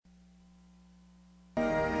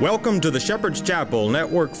Welcome to the Shepherd's Chapel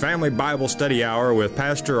Network Family Bible Study Hour with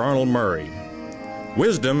Pastor Arnold Murray.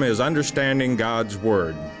 Wisdom is understanding God's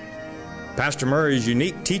Word. Pastor Murray's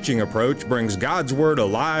unique teaching approach brings God's Word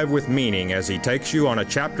alive with meaning as he takes you on a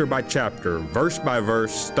chapter-by-chapter,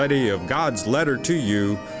 verse-by-verse study of God's letter to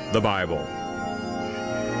you, the Bible.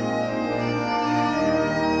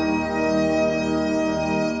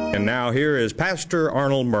 And now here is Pastor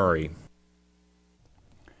Arnold Murray.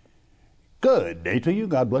 Good day to you.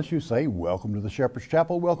 God bless you. Say, welcome to the Shepherd's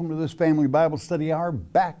Chapel. Welcome to this Family Bible Study Hour,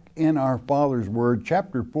 back in our Father's Word,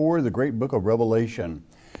 chapter 4, the great book of Revelation.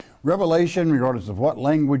 Revelation, regardless of what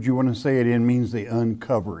language you want to say it in, means the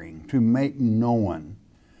uncovering, to make known.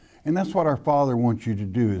 And that's what our Father wants you to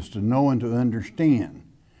do, is to know and to understand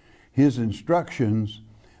His instructions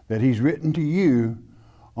that He's written to you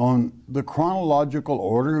on the chronological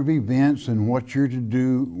order of events and what you're to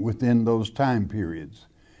do within those time periods.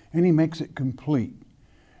 And He makes it complete.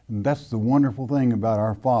 And that's the wonderful thing about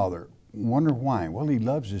our Father. Wonder why? Well, He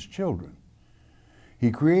loves His children.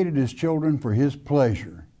 He created His children for His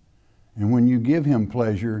pleasure. And when you give Him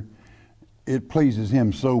pleasure, it pleases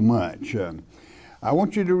Him so much. I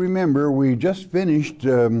want you to remember, we just finished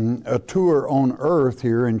a tour on earth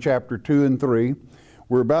here in chapter 2 and 3.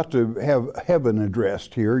 We're about to have heaven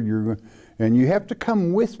addressed here, and you have to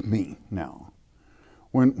come with me now.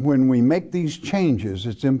 When we make these changes,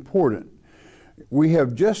 it's important. We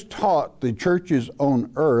have just taught the churches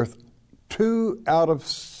on earth 2 out of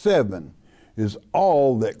 7 is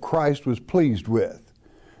all that Christ was pleased with.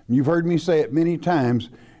 You've heard me say it many times.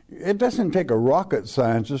 It doesn't take a rocket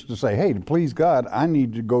scientist to say, hey, to please God, I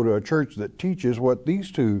need to go to a church that teaches what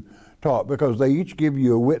these 2 taught, because they each give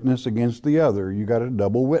you a witness against the other. You got a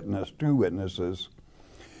double witness, 2 witnesses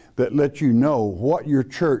that let you know what your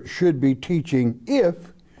church should be teaching if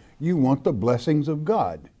you want the blessings of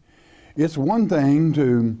God. It's one thing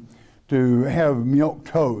to have milk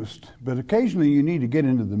toast, but occasionally you need to get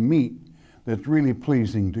into the meat that's really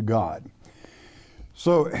pleasing to God.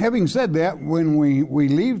 So having said that, when we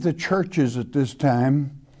leave the churches at this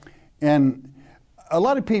time, and a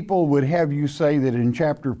lot of people would have you say that in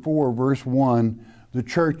chapter 4, verse 1, the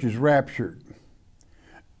church is raptured.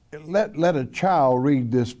 Let a child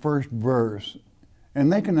read this first verse,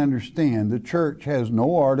 and they can understand the church has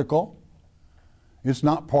no article. It's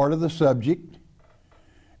not part of the subject.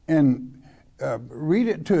 And read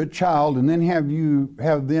it to a child, and then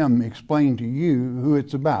have them explain to you who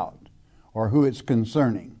it's about or who it's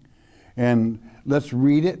concerning. And let's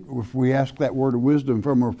read it. If we ask that word of wisdom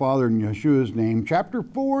from our Father in Yeshua's name, chapter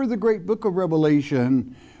 4, the great book of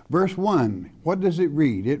Revelation, verse 1. What does it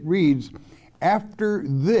read? It reads, After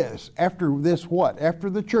this what? After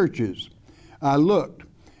the churches, I looked,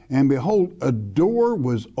 and behold, a door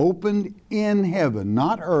was opened in heaven,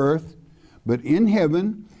 not earth, but in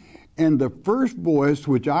heaven, and the first voice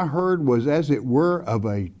which I heard was as it were of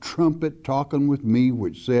a trumpet talking with me,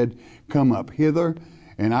 which said, Come up hither,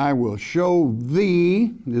 and I will show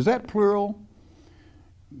thee, is that plural?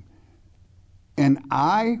 And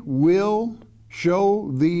I will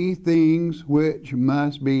show thee things which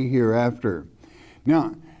must be hereafter.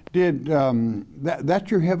 Now,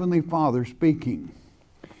 that's your Heavenly Father speaking.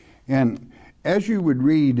 And as you would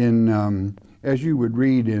read in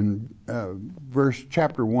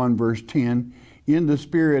chapter 1, verse 10, in the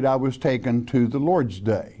Spirit I was taken to the Lord's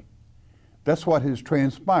day. That's what has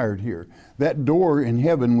transpired here. That door in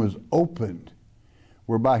heaven was opened,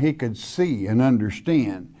 whereby He could see and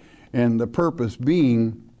understand, and the purpose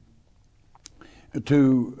being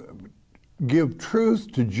to give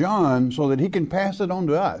truth to John so that he can pass it on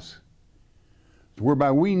to us,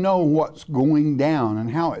 whereby we know what's going down and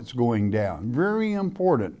how it's going down. Very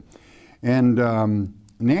important. And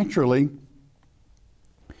naturally,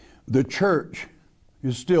 the church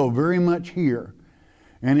is still very much here,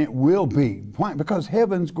 and it will be. Why? Because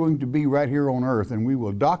heaven's going to be right here on earth, and we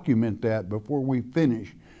will document that before we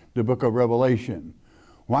finish the book of Revelation.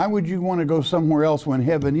 Why would you want to go somewhere else when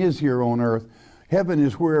heaven is here on earth? Heaven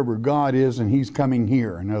is wherever God is, and He's coming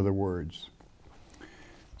here, in other words.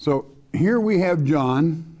 So here we have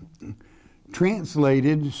John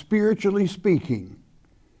translated, spiritually speaking,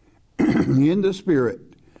 in the Spirit,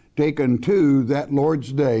 taken to that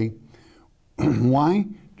Lord's day. Why?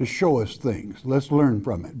 To show us things. Let's learn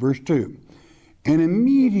from it. Verse 2. And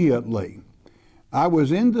immediately I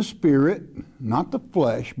was in the Spirit, not the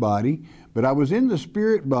flesh body, but I was in the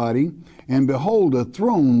Spirit body, and behold, a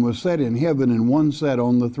throne was set in heaven, and one sat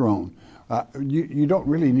on the throne. You don't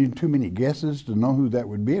really need too many guesses to know who that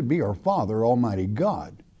would be. It'd be our Father, Almighty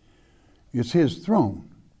God. It's His throne.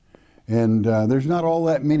 And there's not all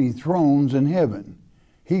that many thrones in heaven.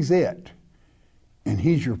 He's it. and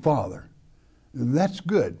He's your Father. That's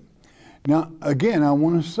good. Now, again, I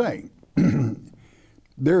want to say,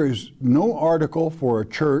 there is no article for a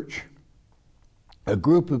church, a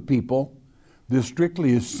group of people. This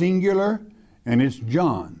strictly is singular, and it's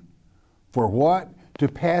John. For what? To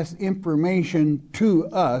pass information to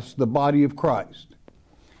us, the body of Christ.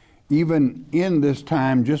 Even in this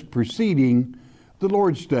time just preceding the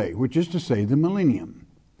Lord's Day, which is to say the millennium.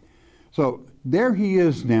 So there He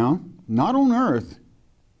is now, not on earth.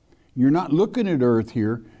 You're not looking at earth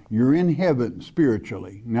here. You're in heaven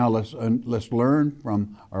spiritually. Now let's learn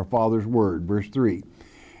from our Father's Word. Verse 3.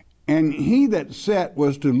 And He that sat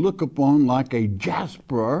was to look upon like a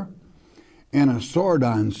jasper and a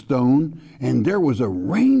sardine stone, and there was a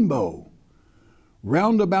rainbow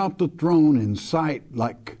round about the throne in sight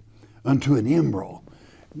like unto an emerald.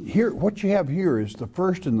 Here, what you have here is the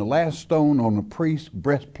first and the last stone on a priest's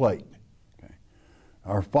breastplate. Okay.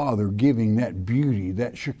 Our Father giving that beauty,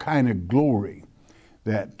 that Shekinah glory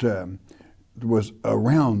that was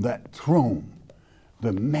around that throne,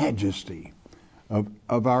 the majesty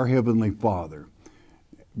of our Heavenly Father.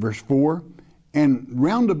 Verse 4, and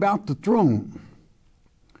round about the throne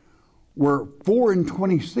were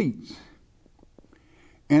 24 seats,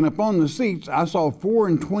 and upon the seats I saw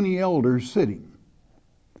 24 elders sitting,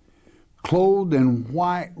 clothed in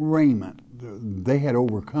white raiment. They had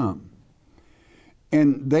overcome.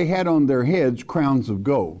 And they had on their heads crowns of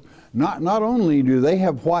gold. Not only do they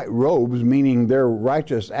have white robes, meaning their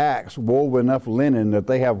righteous acts wove enough linen that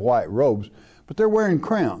they have white robes, but they're wearing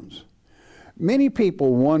crowns. Many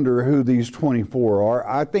people wonder who these 24 are.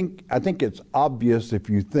 I think it's obvious if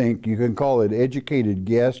you think. You can call it educated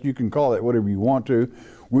guess. You can call it whatever you want to.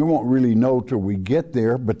 We won't really know till we get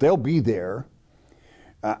there, but they'll be there.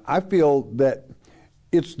 I feel that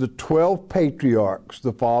it's the 12 patriarchs,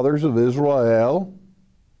 the fathers of Israel,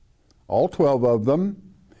 all 12 of them,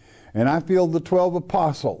 and I feel the 12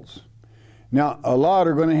 apostles. Now, a lot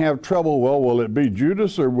are going to have trouble. Well, will it be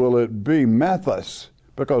Judas or will it be Matthias?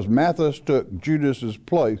 Because Matthias took Judas's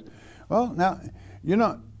place. Well, now,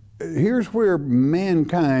 here's where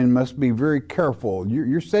mankind must be very careful.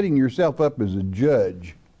 You're setting yourself up as a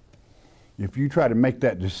judge if you try to make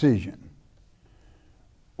that decision.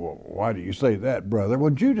 Well, why do you say that, brother?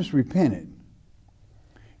 Well, Judas repented.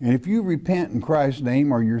 And if you repent in Christ's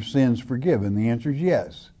name, are your sins forgiven? The answer is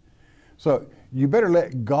yes. So you better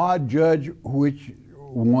let God judge which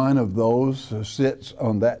one of those sits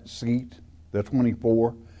on that seat, the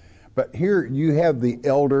 24. But here you have the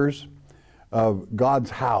elders of God's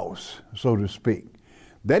house, so to speak.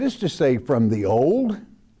 That is to say, from the old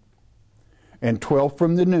and 12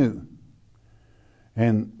 from the new.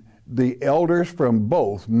 And the elders from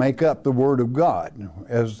both make up the Word of God,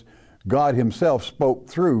 as God Himself spoke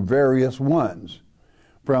through various ones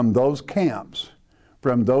from those camps,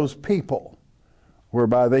 from those people,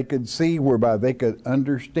 whereby they could see, whereby they could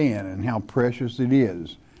understand, and how precious it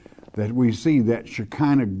is that we see that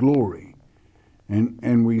Shekinah glory,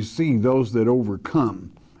 and we see those that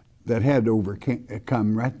overcome, that had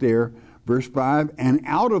overcome right there. Verse 5, and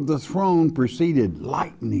out of the throne proceeded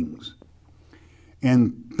lightnings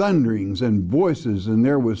and thunderings and voices, and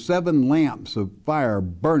there was 7 lamps of fire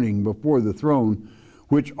burning before the throne,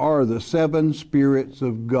 which are the 7 spirits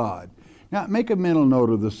of God. Now, make a mental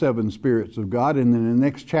note of the 7 spirits of God, and in the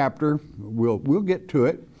next chapter, we'll get to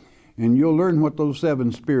it, and you'll learn what those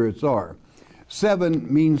 7 spirits are.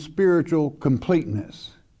 7 means spiritual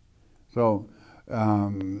completeness. So,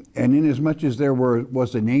 and inasmuch as there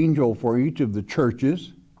was an angel for each of the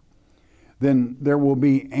churches, then there will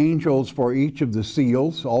be angels for each of the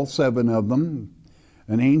seals, all 7 of them,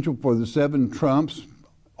 an angel for the 7 trumps,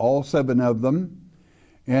 all 7 of them,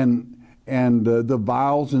 and the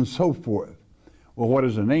vials and so forth. Well, what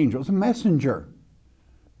is an angel? It's a messenger.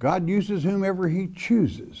 God uses whomever He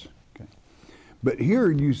chooses. Okay. But here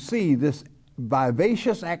you see this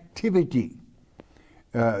vivacious activity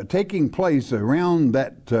taking place around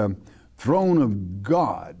that throne of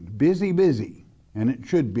God. Busy, and it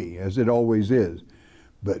should be, as it always is,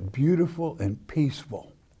 but beautiful and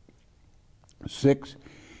peaceful. 6,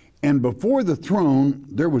 and before the throne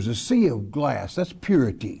there was a sea of glass. That's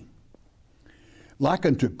purity. Like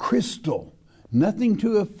unto crystal, nothing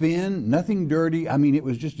to offend, nothing dirty. I mean, it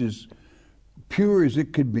was just as pure as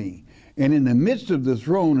it could be. And in the midst of the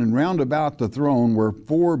throne and round about the throne were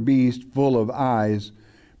 4 beasts full of eyes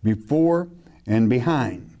before and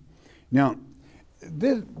behind. Now,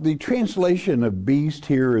 the translation of beast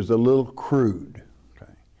here is a little crude,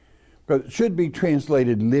 okay? Because it should be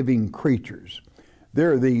translated living creatures.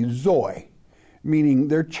 They're the zoe, meaning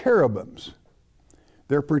they're cherubims.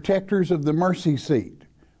 They're protectors of the mercy seat.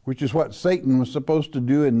 which is what Satan was supposed to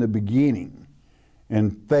do in the beginning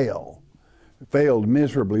and failed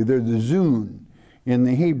miserably. They're the Zun in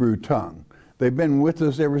the Hebrew tongue. They've been with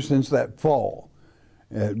us ever since that fall,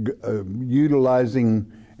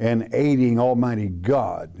 utilizing and aiding Almighty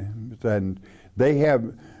God. And they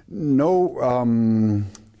have no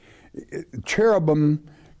cherubim,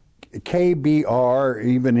 KBR,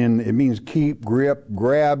 even it means keep, grip,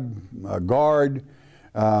 grab, guard.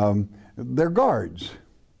 They're guards.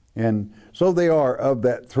 And so they are of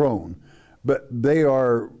that throne. But they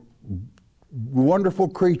are wonderful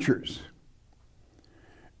creatures,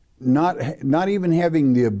 not even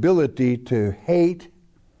having the ability to hate,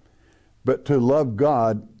 but to love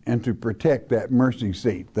God and to protect that mercy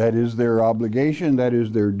seat. That is their obligation, that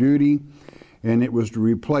is their duty, and it was to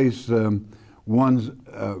replace ones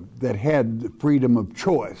that had the freedom of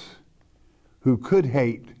choice, who could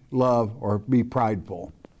hate, love, or be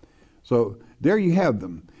prideful. So there you have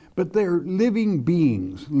them. But they're living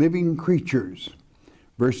beings, living creatures.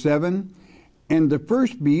 Verse 7, and the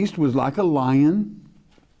first beast was like a lion,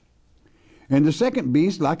 and the second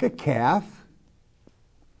beast like a calf,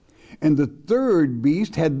 and the third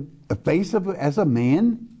beast had a face as a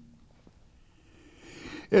man,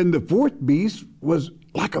 and the fourth beast was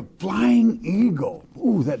like a flying eagle.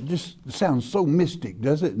 Ooh, that just sounds so mystic,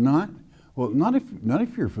 does it not? Well, not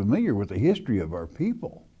if you're familiar with the history of our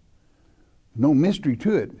people. No mystery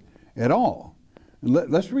to it at all.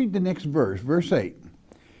 Let's read the next verse, verse 8.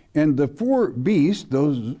 And the four beasts,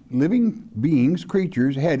 those living beings,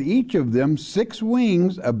 creatures, had each of them 6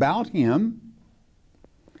 wings about him,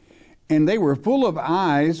 and they were full of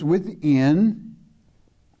eyes within,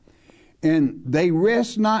 and they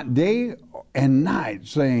rest not day and night,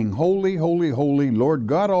 saying, Holy, holy, holy, Lord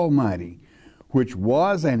God Almighty, which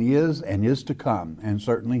was and is to come, and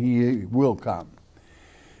certainly he will come.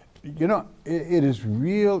 You know, it is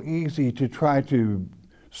real easy to try to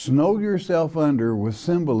snow yourself under with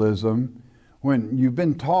symbolism when you've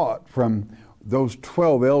been taught from those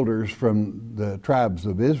 12 elders from the tribes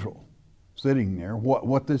of Israel sitting there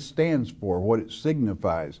what this stands for, what it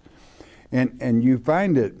signifies. And you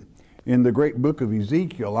find it in the great book of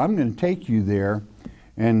Ezekiel. I'm going to take you there,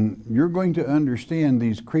 and you're going to understand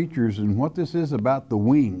these creatures and what this is about the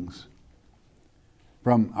wings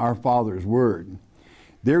from our Father's Word.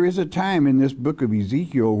 There is a time in this book of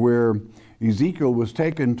Ezekiel where Ezekiel was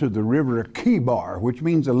taken to the river Kibar, which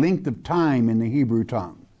means a length of time in the Hebrew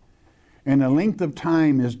tongue. And a length of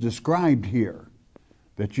time is described here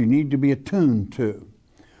that you need to be attuned to.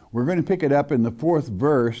 We're going to pick it up in the 4th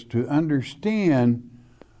verse to understand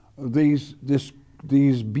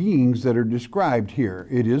these beings that are described here.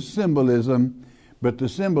 It is symbolism, but the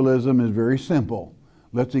symbolism is very simple.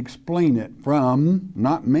 Let's explain it from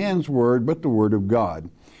not man's word, but the word of God.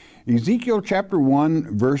 Ezekiel chapter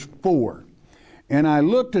 1, verse 4. And I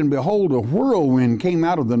looked, and behold, a whirlwind came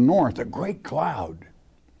out of the north, a great cloud,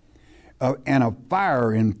 and a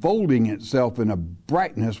fire enfolding itself, and a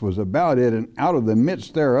brightness was about it, and out of the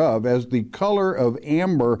midst thereof, as the color of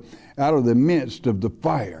amber out of the midst of the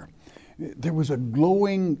fire. There was a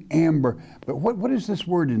glowing amber. But what is this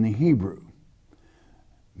word in the Hebrew?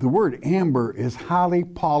 The word amber is highly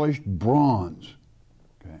polished bronze.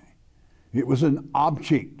 Okay. It was an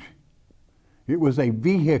object. It was a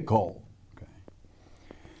vehicle. Okay.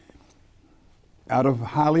 Out of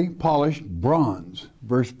highly polished bronze.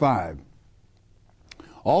 Verse 5.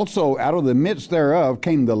 Also out of the midst thereof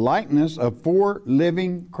came the likeness of 4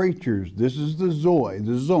 living creatures. This is the Zoe,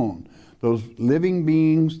 the zone. Those living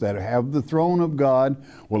beings that have the throne of God.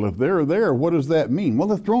 Well, if they're there, what does that mean? Well,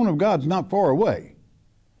 the throne of God's not far away.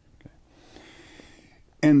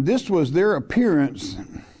 And this was their appearance.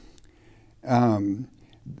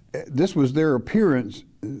 This was their appearance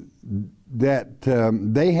that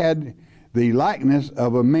they had the likeness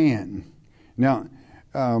of a man. Now,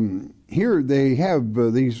 here they have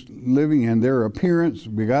these living and their appearance.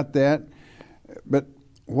 We got that. But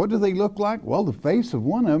what do they look like? Well, the face of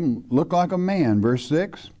one of them looked like a man. Verse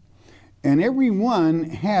 6. And every one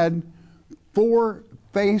had 4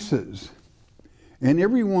 faces. And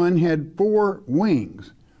every one had 4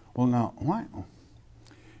 wings. Well, now, why?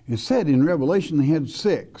 It said in Revelation they had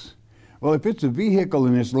 6. Well, if it's a vehicle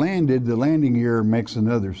and it's landed, the landing gear makes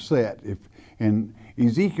another set. And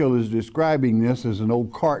Ezekiel is describing this as an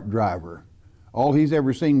old cart driver. All he's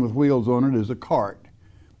ever seen with wheels on it is a cart.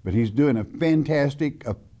 But he's doing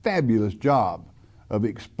a fabulous job of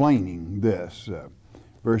explaining this.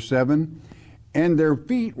 Verse 7, and their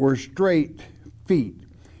feet were straight feet,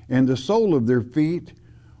 and the sole of their feet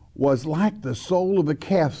was like the sole of a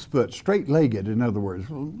calf's foot, straight-legged, in other words.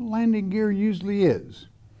 Landing gear usually is.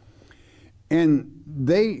 And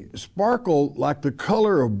they sparkled like the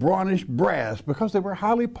color of brownish brass because they were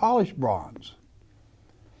highly polished bronze.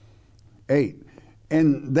 8.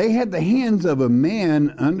 And they had the hands of a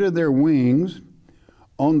man under their wings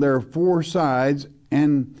on their 4 sides,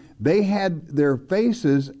 and they had their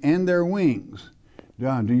faces and their wings.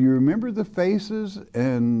 John, do you remember the faces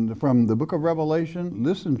and from the book of Revelation?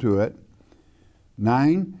 Listen to it.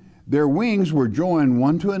 9. Their wings were joined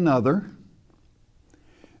one to another.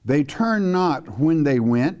 They turned not when they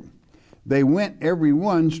went. They went every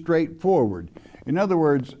one straight forward. In other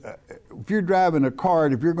words, if you're driving a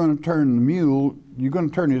cart, if you're going to turn the mule, you're going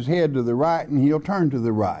to turn his head to the right and he'll turn to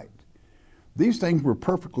the right. These things were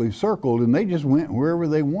perfectly circled and they just went wherever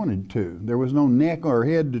they wanted to. There was no neck or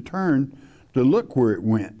head to turn to look where it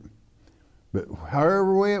went. But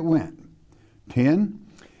however way it went. 10.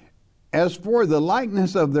 As for the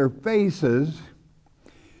likeness of their faces,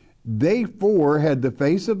 they 4 had the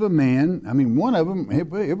face of a man. I mean, one of them,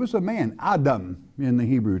 it was a man, Adam in the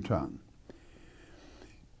Hebrew tongue.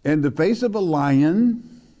 And the face of a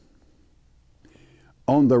lion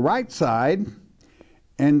on the right side,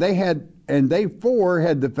 and they 4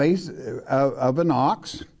 had the face of an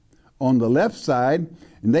ox on the left side,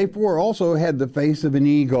 and they 4 also had the face of an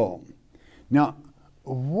eagle. Now,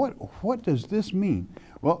 what does this mean?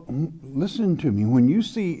 Well, listen to me. When you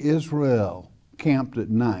see Israel camped at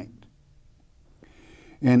night,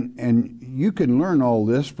 and you can learn all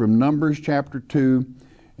this from Numbers chapter 2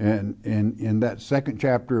 and in that 2nd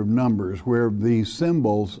chapter of Numbers where the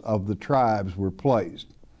symbols of the tribes were placed.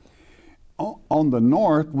 On the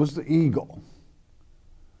north was the eagle.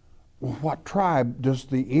 What tribe does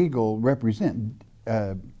the eagle represent?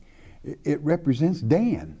 It represents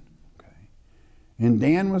Dan. Okay. And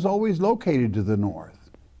Dan was always located to the north.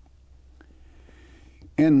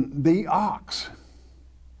 And the ox,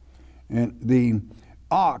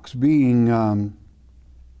 being on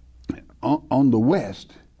the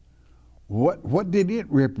west, what did it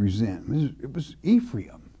represent? It was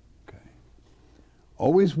Ephraim. Okay.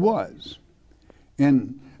 Always was.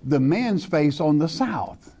 And the man's face on the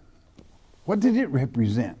south, what did it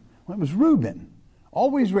represent? Well, it was Reuben.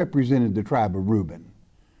 Always represented the tribe of Reuben.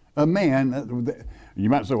 A man, you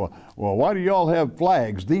might say, well, why do y'all have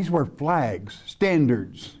flags? These were flags,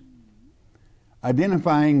 standards,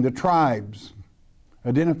 identifying the tribes,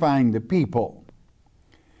 identifying the people.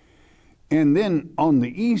 And then on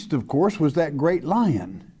the east, of course, was that great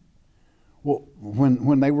lion. Well,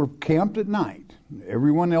 when they were camped at night,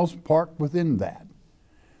 everyone else parked within that.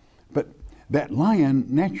 But that lion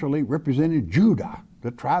naturally represented Judah,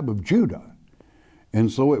 the tribe of Judah.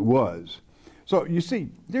 And so it was. So you see,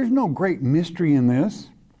 there's no great mystery in this.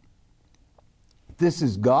 This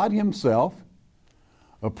is God Himself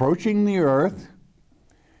approaching the earth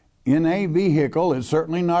in a vehicle. It's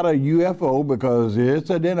certainly not a UFO because it's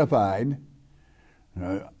identified.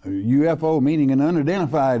 UFO meaning an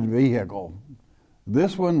unidentified vehicle.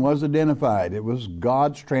 This one was identified. It was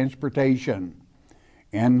God's transportation.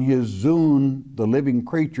 And His Zun, the living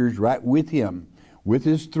creatures, right with Him, with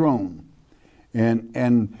His throne.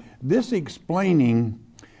 And this explaining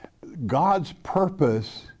God's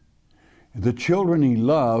purpose, the children He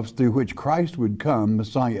loves, through which Christ would come,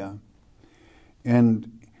 Messiah,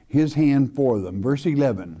 and His hand for them. Verse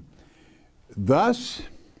 11, thus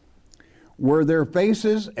were their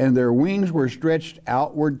faces, and their wings were stretched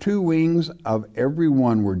outward. 2 wings of every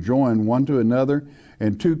one were joined one to another,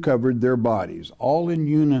 and 2 covered their bodies, all in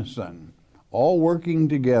unison, all working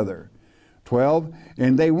together. 12,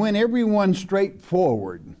 and they went every one straight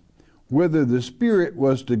forward. Whither the Spirit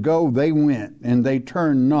was to go, they went, and they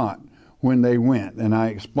turned not when they went. And I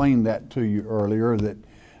explained that to you earlier, that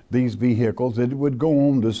these vehicles, it would go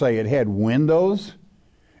on to say it had windows,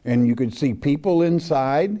 and you could see people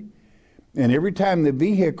inside. And every time the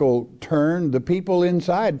vehicle turned, the people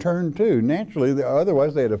inside turned too. Naturally,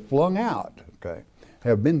 otherwise they'd have flung out, okay,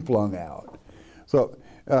 have been flung out. So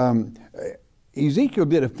Ezekiel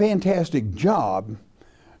did a fantastic job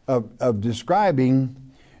of describing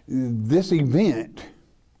this event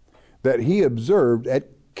that he observed at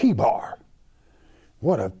Kibar.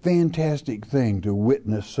 What a fantastic thing to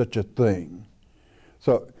witness such a thing.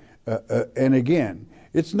 So, and again,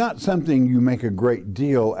 it's not something you make a great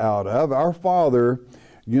deal out of. Our Father,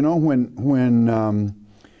 you know, when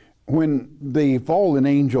the fallen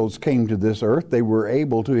angels came to this earth, they were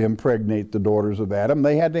able to impregnate the daughters of Adam.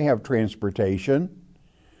 They had to have transportation.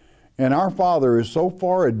 And our Father is so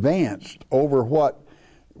far advanced over what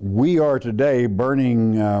we are today,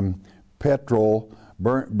 burning petrol,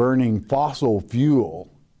 burning fossil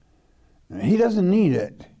fuel. He doesn't need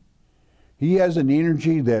it. He has an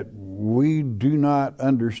energy that we do not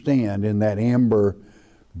understand in that amber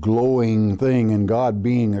glowing thing and God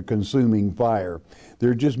being a consuming fire. There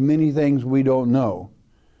are just many things we don't know.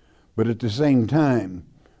 But at the same time,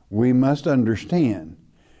 we must understand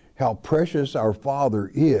how precious our Father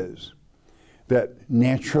is. That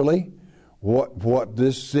naturally, what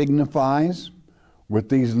this signifies with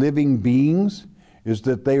these living beings is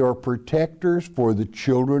that they are protectors for the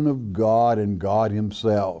children of God and God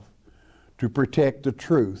Himself. To protect the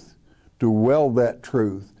truth, to well that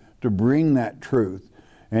truth, to bring that truth,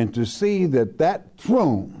 and to see that that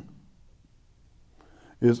throne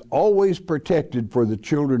is always protected for the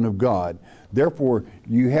children of God. Therefore,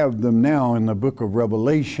 you have them now in the book of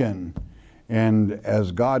Revelation, and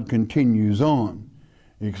as God continues on,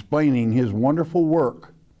 explaining His wonderful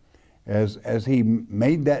work as He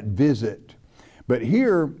made that visit. But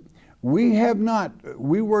here, we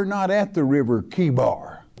were not at the river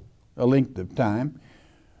Kibar a length of time.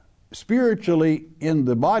 Spiritually, in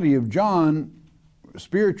the body of John,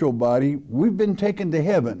 spiritual body, we've been taken to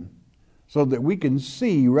heaven so that we can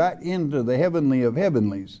see right into the heavenly of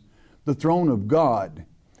heavenlies, the throne of God,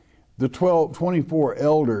 the 24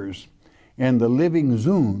 elders, and the living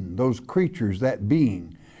Zun, those creatures, that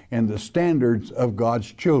being, and the standards of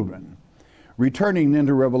God's children. Returning then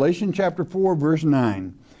to Revelation chapter 4, verse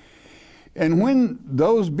 9. And when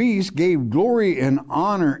those beasts gave glory and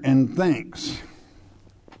honor and thanks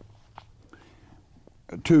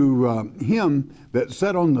to Him that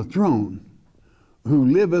sat on the throne, who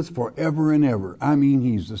liveth forever and ever. I mean,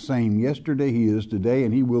 He's the same yesterday, He is today,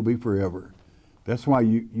 and He will be forever. That's why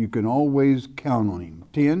you can always count on Him.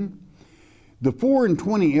 10. The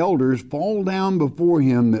 24 elders fall down before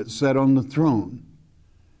Him that sat on the throne,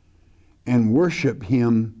 and worship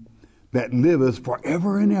Him that liveth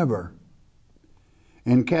forever and ever,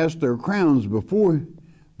 and cast their crowns before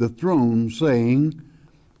the throne, saying,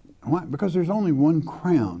 why? Because there's only one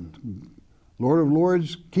crown. Lord of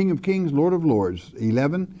Lords, King of Kings, Lord of Lords.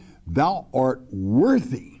 11, Thou art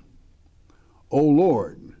worthy, O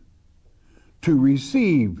Lord, to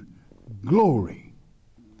receive glory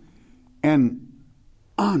and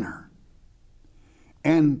honor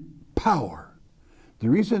and power. The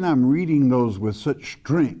reason I'm reading those with such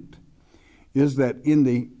strength is that in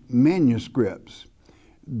the manuscripts,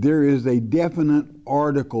 there is a definite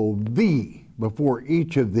article, the, before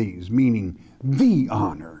each of these, meaning the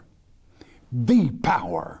honor, the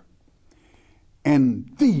power, and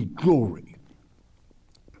the glory,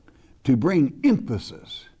 to bring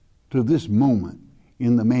emphasis to this moment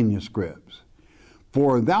in the manuscripts.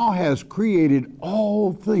 For Thou hast created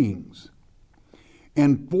all things,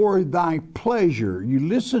 and for Thy pleasure, you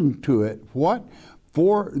listen to it, what?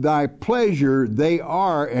 For Thy pleasure they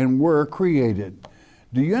are and were created.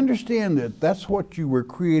 Do you understand that that's what you were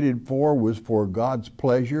created for, was for God's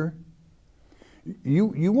pleasure?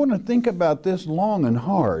 You want to think about this long and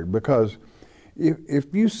hard, because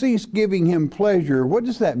if you cease giving Him pleasure, what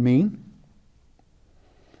does that mean?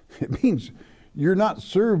 It means you're not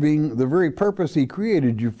serving the very purpose He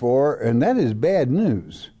created you for, and that is bad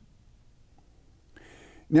news.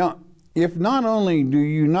 Now, if not only do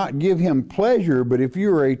you not give Him pleasure, but if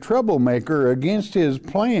you're a troublemaker against His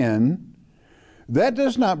plan, that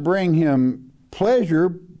does not bring Him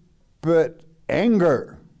pleasure, but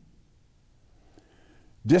anger,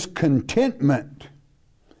 discontentment,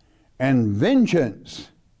 and vengeance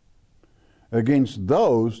against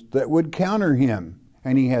those that would counter Him.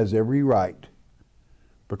 And He has every right,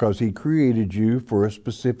 because He created you for a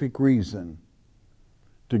specific reason,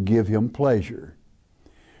 to give Him pleasure.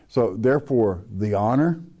 So therefore, the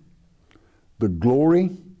honor, the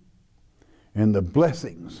glory, and the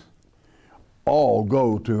blessings all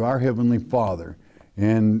go to our Heavenly Father,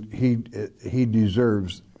 and He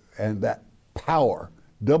deserves, and that power,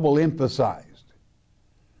 double emphasized,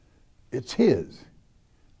 it's His,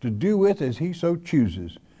 to do with as He so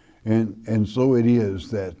chooses, and so it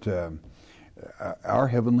is that our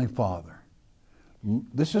Heavenly Father,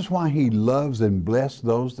 this is why He loves and blesses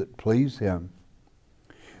those that please Him.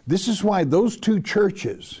 This is why those two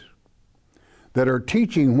churches that are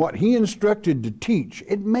teaching what He instructed to teach,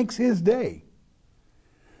 it makes His day.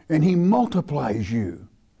 And He multiplies you.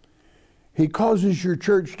 He causes your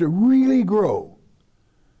church to really grow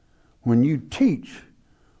when you teach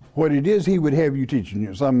what it is He would have you teach.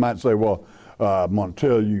 And some might say, well, I'm going to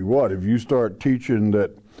tell you what, if you start teaching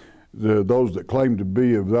that those that claim to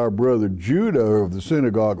be of our brother Judah of the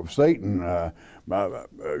synagogue of Satan,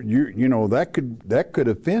 you know, that could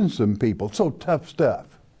offend some people. So tough stuff.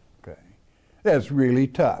 Okay, that's really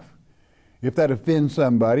tough. If that offends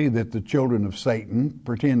somebody, that the children of Satan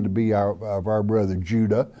pretend to be of our brother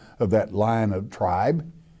Judah, of that line of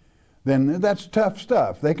tribe, then that's tough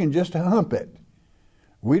stuff. They can just hump it.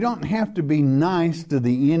 We don't have to be nice to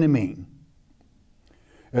the enemy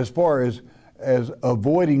as far as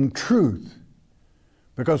avoiding truth.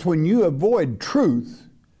 Because when you avoid truth,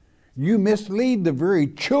 you mislead the very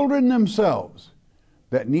children themselves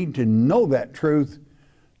that need to know that truth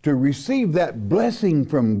to receive that blessing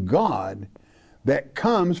from God that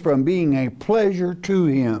comes from being a pleasure to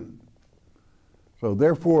Him. So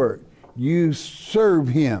therefore, you serve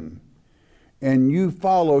Him and you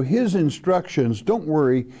follow His instructions. Don't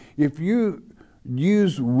worry, if you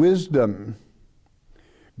use wisdom,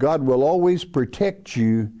 God will always protect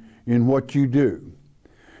you in what you do.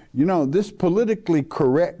 You know, this politically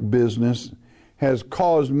correct business has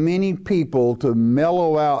caused many people to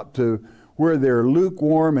mellow out to where they're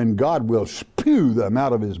lukewarm and God will spew them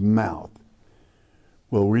out of His mouth.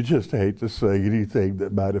 Well, we just hate to say anything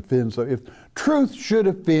that might offend some. If truth should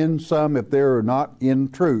offend some if they're not in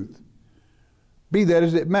truth, be that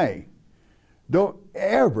as it may, don't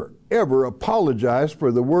ever apologize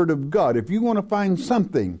for the Word of God. If you want to find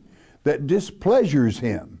something that displeasures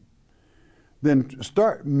Him, then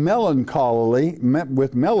start with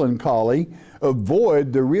melancholy,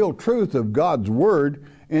 avoid the real truth of God's Word,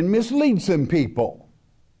 and mislead some people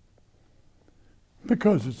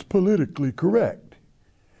because it's politically correct.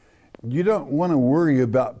 You don't want to worry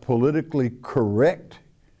about politically correct.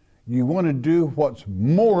 You want to do what's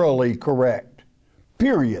morally correct,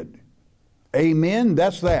 period. Amen?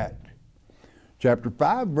 That's that. Chapter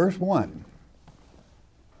 5, verse 1.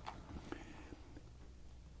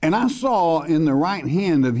 And I saw in the right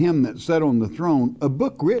hand of him that sat on the throne a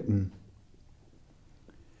book written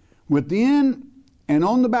within and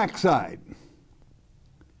on the backside,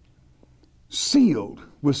 sealed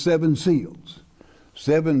with 7 seals.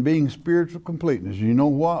 7 being spiritual completeness. You know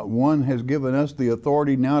what? One has given us the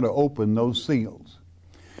authority now to open those seals.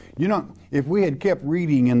 You know, if we had kept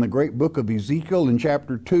reading in the great book of Ezekiel in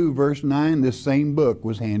chapter 2, verse 9, this same book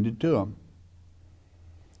was handed to him.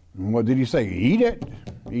 And what did he say? Eat it.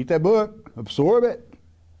 Eat that book. Absorb it.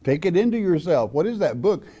 Take it into yourself. What is that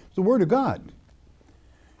book? It's the Word of God.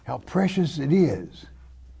 How precious it is.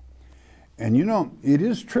 And you know, it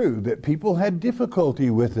is true that people had difficulty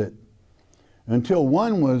with it until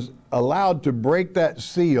one was allowed to break that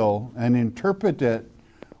seal and interpret it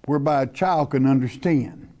whereby a child can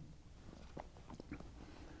understand.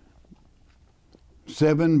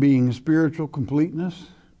 7 being spiritual completeness,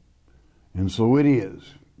 and so it is.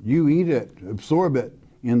 You eat it, absorb it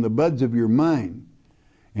in the buds of your mind,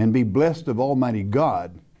 and be blessed of Almighty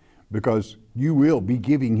God, because you will be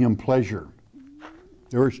giving Him pleasure.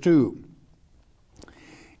 Verse 2.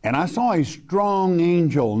 And I saw a strong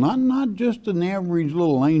angel, not just an average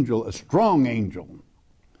little angel, a strong angel,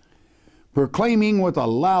 proclaiming with a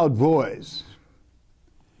loud voice,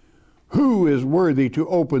 who is worthy to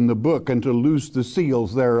open the book and to loose the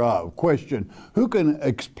seals thereof? Question, who can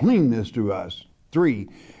explain this to us? 3,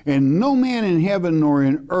 and no man in heaven nor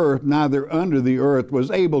in earth, neither under the earth,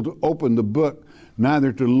 was able to open the book,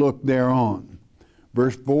 neither to look thereon.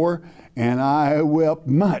 Verse 4, and I wept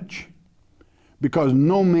much, because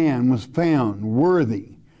no man was found worthy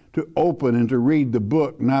to open and to read the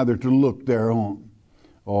book, neither to look thereon.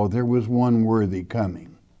 Oh, there was one worthy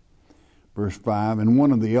coming. Verse 5, and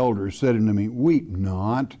one of the elders said unto me, weep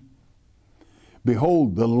not.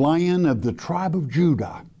 Behold, the Lion of the tribe of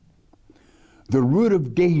Judah, the root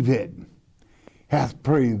of David, hath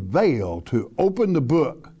prevailed to open the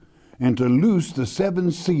book and to loose the 7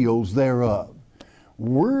 seals thereof.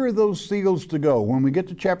 Where are those seals to go? When we get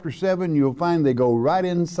to chapter 7, you'll find they go right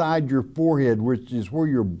inside your forehead, which is where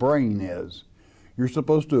your brain is. You're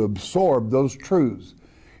supposed to absorb those truths.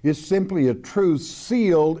 It's simply a truth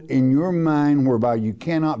sealed in your mind whereby you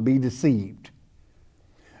cannot be deceived.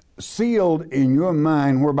 Sealed in your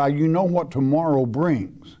mind whereby you know what tomorrow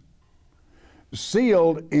brings.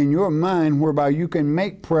 Sealed in your mind whereby you can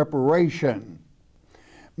make preparation.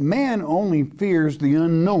 Man only fears the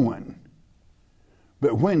unknown.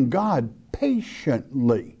 But when God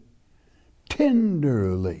patiently,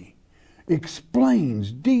 tenderly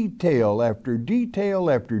explains detail after detail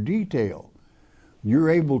after detail, you're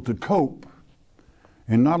able to cope.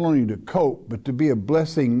 And not only to cope, but to be a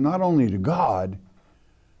blessing not only to God,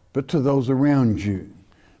 but to those around you.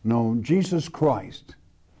 No, Jesus Christ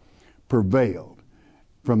prevailed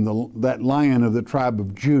from that Lion of the tribe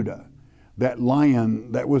of Judah, that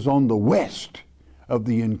Lion that was on the west of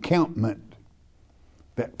the encampment,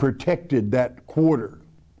 that protected that quarter,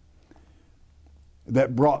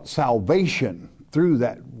 that brought salvation through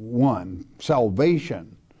that one,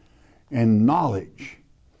 salvation and knowledge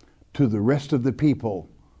to the rest of the people,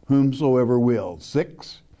 whomsoever will.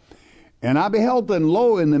 6, and I beheld, and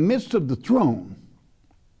lo, in the midst of the throne,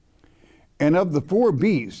 and of the 4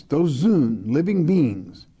 beasts, those Zun, living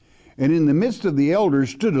beings, and in the midst of the elders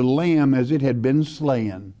stood a lamb as it had been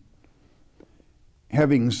slain,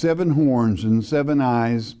 having 7 horns and 7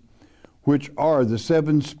 eyes, which are the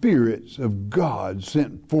 7 spirits of God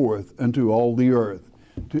sent forth unto all the earth.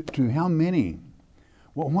 To how many?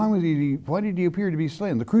 Well, why did he appear to be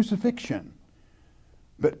slain? The crucifixion.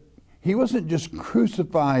 But he wasn't just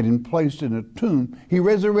crucified and placed in a tomb. He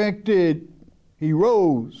resurrected. He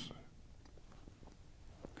rose.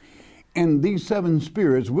 And these 7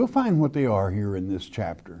 spirits, we'll find what they are here in this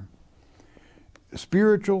chapter.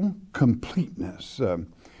 Spiritual completeness.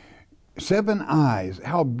 7 eyes.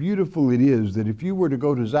 How beautiful it is that if you were to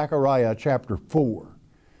go to Zechariah chapter 4,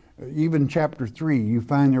 even chapter 3, you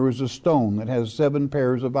find there was a stone that has 7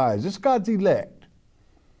 pairs of eyes. It's God's elect.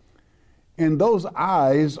 And those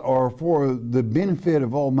eyes are for the benefit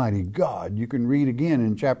of Almighty God. You can read again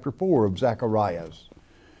in chapter 4 of Zechariah's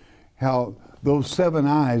how those 7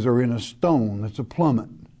 eyes are in a stone that's a plummet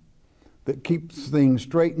that keeps things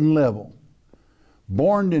straight and level.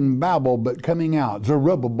 Born in Babel but coming out,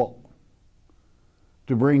 Zerubbabel,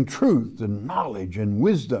 to bring truth and knowledge and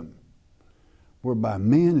wisdom, whereby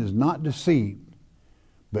man is not deceived,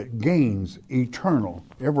 but gains eternal,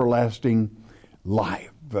 everlasting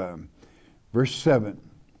life. Verse 7,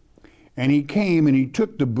 and he came and he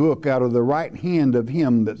took the book out of the right hand of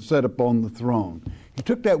him that sat upon the throne. He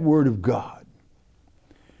took that word of God.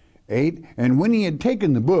 8, and when he had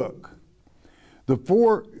taken the book, the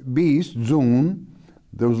 4 beasts, Zun,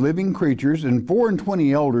 those living creatures, and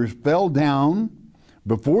 24 elders fell down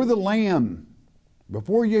before the Lamb,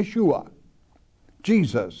 before Yeshua,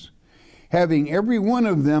 Jesus, having every one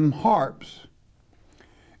of them harps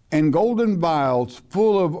and golden vials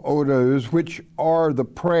full of odors, which are the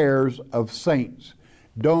prayers of saints.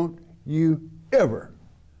 Don't you ever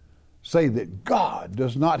say that God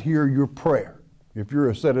does not hear your prayer if you're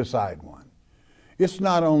a set-aside one. It's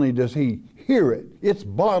not only does he hear it, it's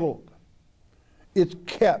bottled. It's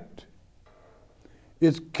kept.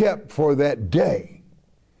 It's kept for that day.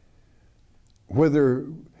 Whether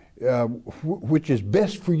which is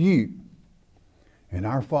best for you. And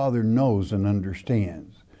our Father knows and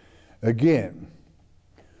understands. Again,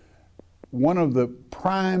 one of the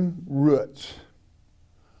prime roots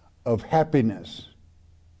of happiness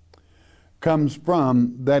comes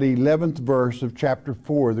from that 11th verse of chapter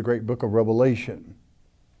 4 of the great book of Revelation.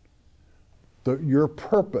 Your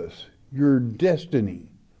purpose, your destiny.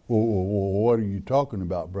 Well, what are you talking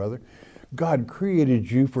about, brother? God created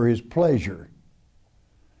you for his pleasure.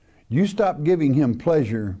 You stop giving him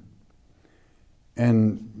pleasure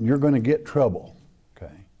and you're going to get trouble.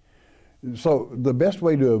 Okay? So the best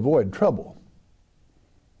way to avoid trouble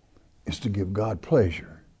is to give God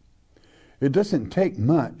pleasure. It doesn't take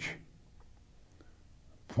much,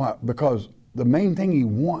 because the main thing he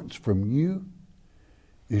wants from you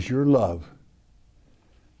is your love.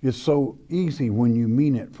 It's so easy when you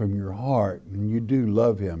mean it from your heart and you do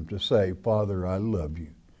love him to say, Father, I love you.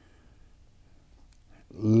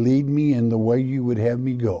 Lead me in the way you would have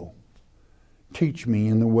me go. Teach me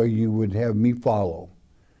in the way you would have me follow.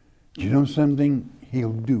 You know something?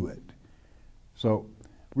 He'll do it. So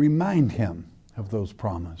remind him of those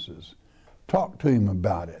promises. Talk to him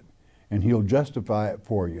about it, and he'll justify it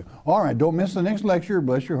for you. All right, don't miss the next lecture.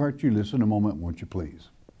 Bless your heart. You listen a moment, won't you please?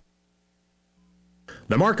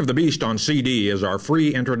 The Mark of the Beast on CD is our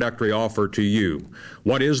free introductory offer to you.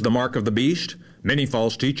 What is the Mark of the Beast? Many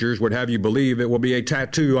false teachers would have you believe it will be a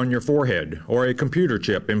tattoo on your forehead or a computer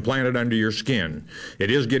chip implanted under your skin. It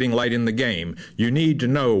is getting late in the game. You need to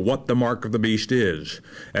know what the Mark of the Beast is.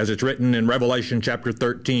 As it's written in Revelation chapter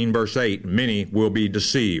 13, verse 8, many will be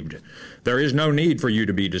deceived. There is no need for you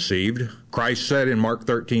to be deceived. Christ said in Mark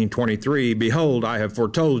 13:23, Behold, I have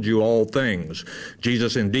foretold you all things.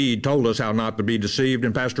 Jesus indeed told us how not to be deceived,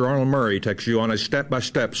 and Pastor Arnold Murray takes you on a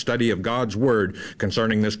step-by-step study of God's Word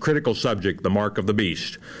concerning this critical subject, the Mark of the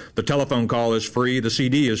Beast. The telephone call is free. The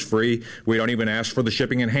CD is free. We don't even ask for the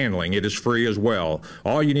shipping and handling. It is free as well.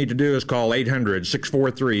 All you need to do is call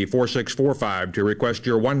 800-643-4645 to request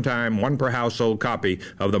your one-time, one-per-household copy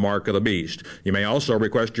of the Mark of the Beast. You may also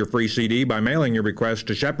request your free CD by mailing your request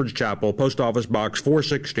to Shepherd's Chapel, Post Office Box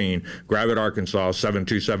 416, Gravette, Arkansas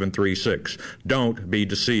 72736. Don't be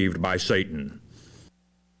deceived by Satan.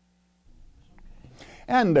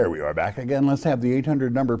 And there we are back again. Let's have the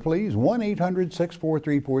 800 number, please.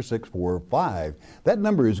 1-800-643-4645. That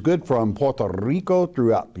number is good from Puerto Rico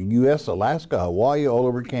throughout the U.S., Alaska, Hawaii, all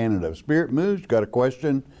over Canada. If Spirit moves, got a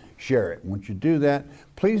question, share it. Once you do that,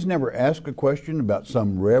 please never ask a question about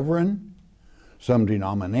some reverend, some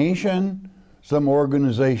denomination, some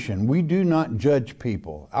organization. We do not judge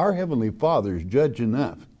people. Our Heavenly Father is judge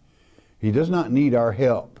enough. He does not need our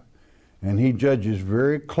help, and He judges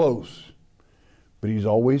very close. But He's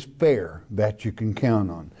always fair, that you can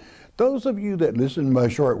count on. Those of you that listen by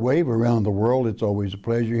shortwave around the world, it's always a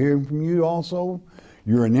pleasure hearing from you also.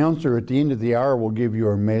 Your announcer at the end of the hour will give you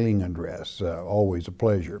our mailing address. Always a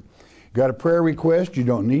pleasure. Got a prayer request? You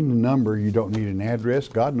don't need a number. You don't need an address.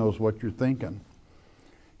 God knows what you're thinking.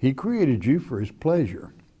 He created you for His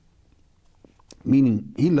pleasure,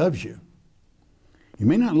 meaning He loves you. He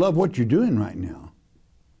may not love what you're doing right now,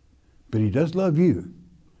 but He does love you.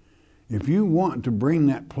 If you want to bring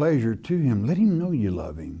that pleasure to Him, let Him know you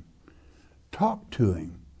love Him. Talk to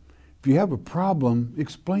Him. If you have a problem,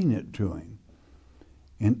 explain it to Him.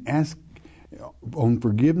 And ask on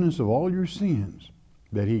forgiveness of all your sins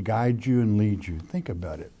that He guides you and leads you. Think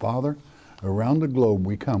about it. Father, around the globe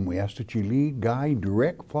we come. We ask that you lead, guide,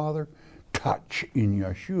 direct, Father, touch in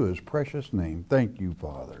Yeshua's precious name. Thank you,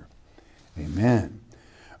 Father. Amen.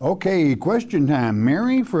 Okay, question time.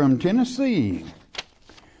 Mary from Tennessee.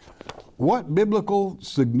 What biblical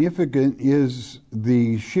significance is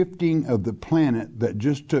the shifting of the planet that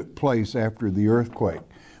just took place after the earthquake?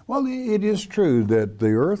 Well, it is true that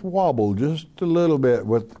the earth wobbled just a little bit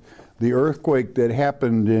with the earthquake that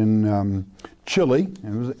happened in Chile.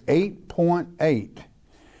 It was 8.8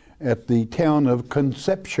 at the town of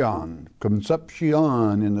Concepcion.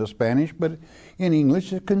 Concepcion in the Spanish, but in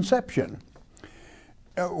English it's Conception.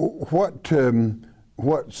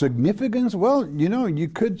 What significance? Well, you know, you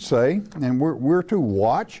could say, and we're to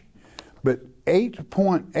watch, but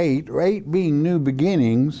 8.8, or 8 being new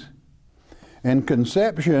beginnings, and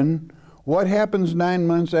conception, what happens 9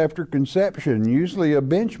 months after conception? Usually a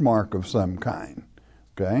benchmark of some kind,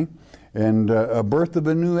 okay? And a birth of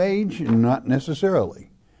a new age? Not necessarily.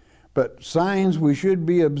 But signs we should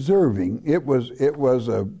be observing. It was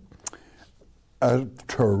a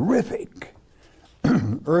terrific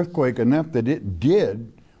earthquake, enough that it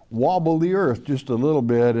did wobble the earth just a little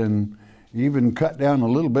bit and even cut down a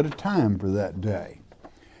little bit of time for that day.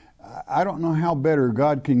 I don't know how better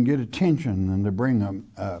God can get attention than to bring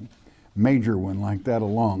a major one like that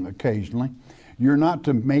along occasionally. You're not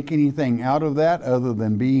to make anything out of that other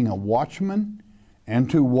than being a watchman and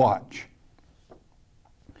to watch.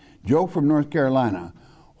 Joe from North Carolina,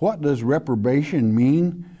 what does reprobation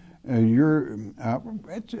mean?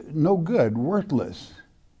 It's no good, worthless.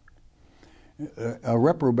 A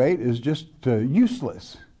reprobate is just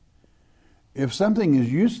useless. If something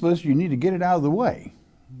is useless, you need to get it out of the way.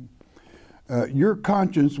 Your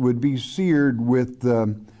conscience would be seared with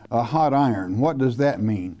a hot iron. What does that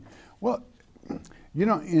mean? Well, you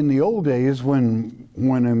know, in the old days when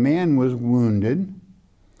a man was wounded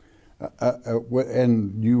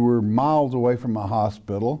and you were miles away from a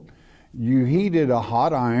hospital, you heated a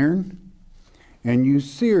hot iron and you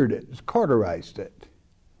seared it, cauterized it.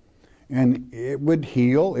 And it would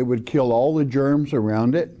heal, it would kill all the germs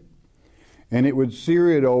around it, and it would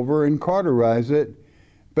sear it over and cauterize it.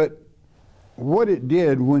 But what it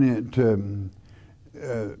did when it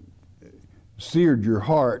seared your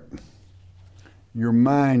heart, your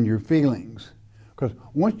mind, your feelings, because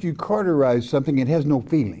once you cauterize something, it has no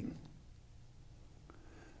feeling.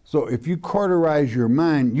 So if you cauterize your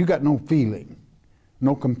mind, you got no feeling,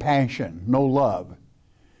 no compassion, no love.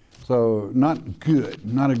 So not good,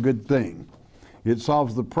 not a good thing. It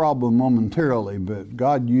solves the problem momentarily, but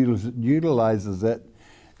God utilizes it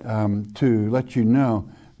to let you know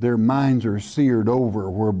their minds are seared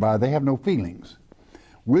over, whereby they have no feelings.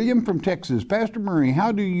 William from Texas, Pastor Murray,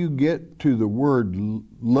 how do you get to the word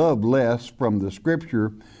love less from the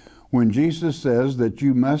scripture when Jesus says that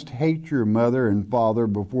you must hate your mother and father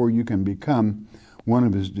before you can become one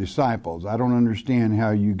of His disciples? I don't understand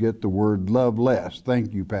how you get the word love less.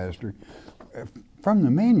 Thank you, Pastor. From the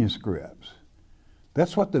manuscripts.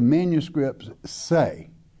 That's what the manuscripts say.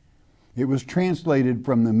 It was translated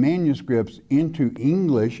from the manuscripts into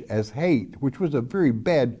English as hate, which was a very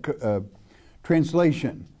bad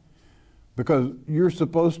translation, because you're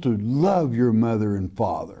supposed to love your mother and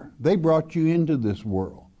father. They brought you into this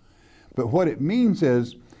world. But what it means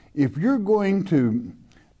is, if you're going to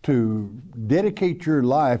dedicate your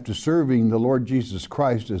life to serving the Lord Jesus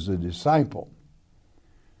Christ as a disciple,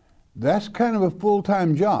 that's kind of a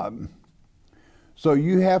full-time job. So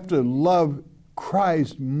you have to love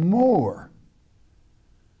Christ more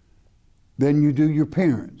than you do your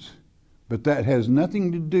parents. But that has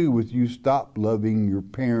nothing to do with you stop loving your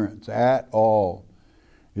parents at all.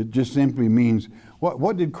 It just simply means,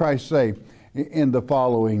 what did Christ say in the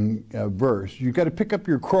following verse? You got to pick up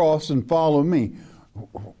your cross and follow me.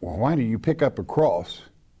 Why do you pick up a cross?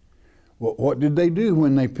 Well, what did they do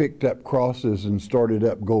when they picked up crosses and started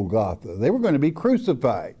up Golgotha? They were going to be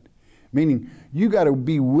crucified, meaning you got to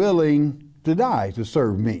be willing to die to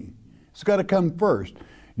serve me. It's got to come first.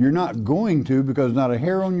 You're not going to, because not a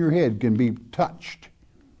hair on your head can be touched.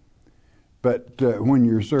 But when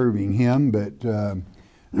you're serving him, but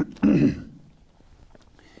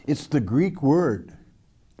it's the Greek word,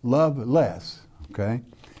 love less, okay?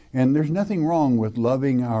 And there's nothing wrong with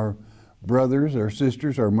loving our brothers, our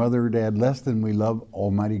sisters, our mother or dad less than we love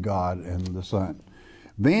Almighty God and the Son.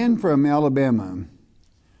 Van from Alabama.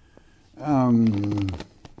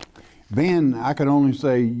 Van, I can only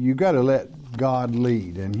say, you got to let God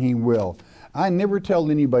lead, and he will. I never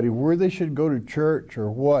tell anybody where they should go to church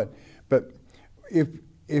or what, but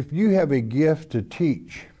if you have a gift to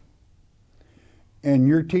teach, and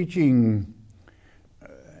you're teaching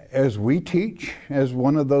as we teach, as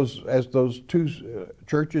those two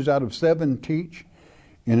churches out of 7 teach,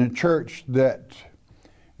 in a church that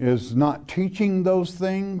is not teaching those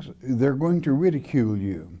things, they're going to ridicule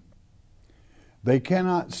you. They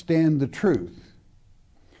cannot stand the truth.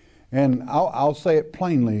 And I'll say it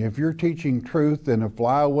plainly, if you're teaching truth in a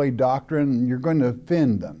flyaway doctrine, you're going to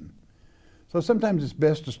offend them. So sometimes it's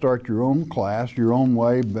best to start your own class, your own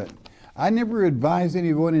way, but I never advise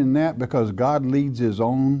anyone in that, because God leads his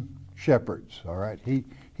own shepherds, all right?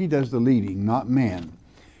 He does the leading, not man.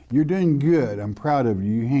 You're doing good. I'm proud of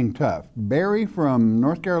you. You hang tough. Barry from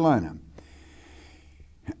North Carolina.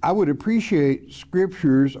 I would appreciate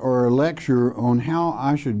scriptures or a lecture on how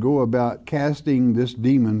I should go about casting this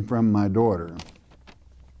demon from my daughter.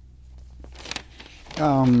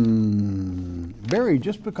 Barry,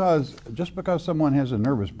 just because someone has a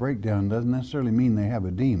nervous breakdown doesn't necessarily mean they have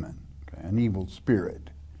a demon, okay, an evil spirit.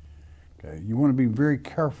 Okay, you want to be very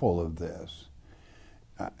careful of this,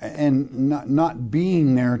 and not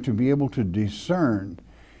being there to be able to discern.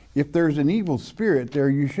 If there's an evil spirit there,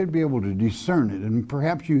 you should be able to discern it, and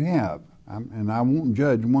perhaps you have, and I won't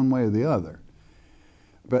judge one way or the other.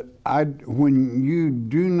 But when you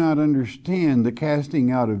do not understand the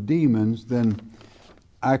casting out of demons, then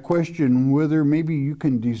I question whether maybe you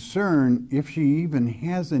can discern if she even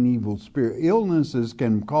has an evil spirit. Illnesses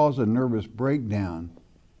can cause a nervous breakdown.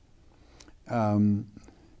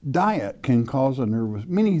 Diet can cause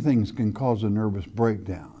many things can cause a nervous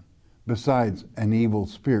breakdown besides an evil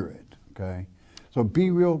spirit, okay? So be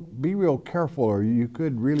real careful, or you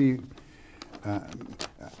could really,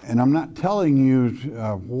 and I'm not telling you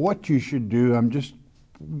what you should do, I'm just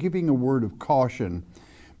giving a word of caution.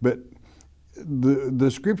 But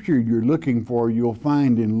the scripture you're looking for, you'll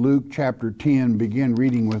find in Luke chapter 10, begin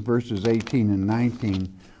reading with verses 18 and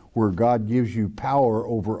 19, where God gives you power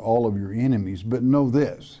over all of your enemies. But know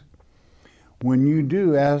this, when you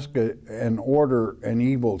do ask and order an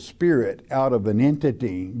evil spirit out of an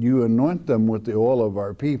entity, you anoint them with the oil of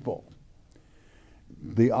our people,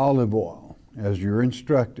 the olive oil, as you're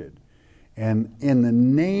instructed. And in the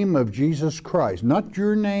name of Jesus Christ, not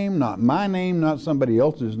your name, not my name, not somebody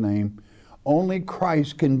else's name, only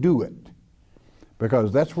Christ can do it,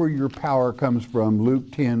 because that's where your power comes from.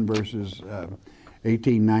 Luke 10 verses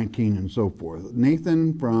 18, 19, and so forth.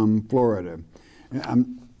 Nathan from Florida.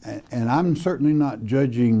 And I'm certainly not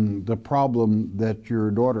judging the problem that your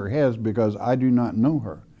daughter has, because I do not know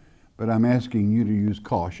her, but I'm asking you to use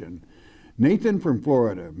caution. Nathan from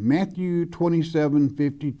Florida, Matthew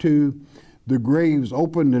 27:52, the graves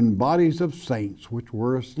opened and bodies of saints which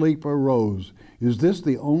were asleep arose. Is this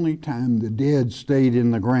the only time the dead stayed in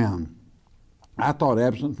the ground? I thought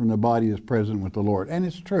absent from the body is present with the Lord. And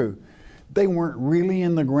it's true. They weren't really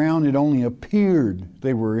in the ground. It only appeared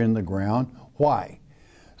they were in the ground. Why?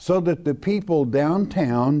 So that the people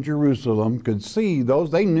downtown Jerusalem could see those.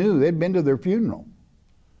 They knew they'd been to their funeral,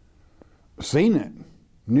 seen it,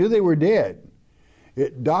 knew they were dead.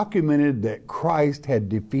 It documented that Christ had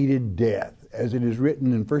defeated death, as it is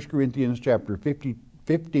written in 1 Corinthians chapter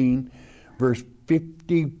 15, verse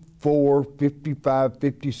 54, 55,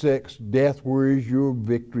 56. Death, where is your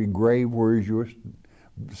victory? Grave, where is your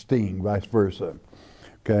sting? Vice versa.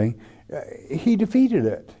 Okay? He defeated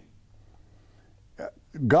it.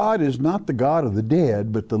 God is not the God of the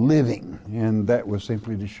dead, but the living. And that was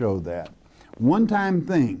simply to show that. One-time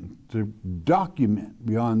thing to document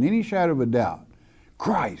beyond any shadow of a doubt.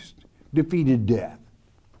 Christ defeated death.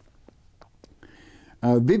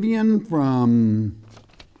 Vivian from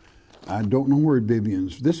I don't know where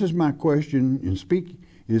Vivian's. This is my question.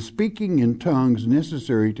 Is speaking in tongues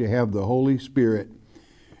necessary to have the Holy Spirit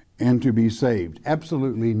and to be saved?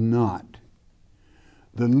 Absolutely not.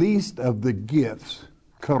 The least of the gifts,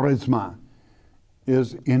 charisma,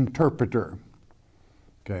 is interpreter.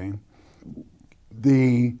 Okay?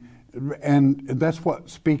 And that's what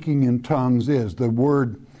speaking in tongues is. The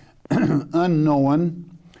word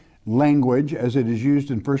unknown language, as it is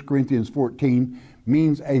used in 1 Corinthians 14,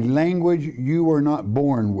 means a language you were not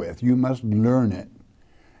born with. You must learn it.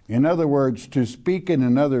 In other words, to speak in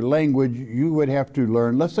another language, you would have to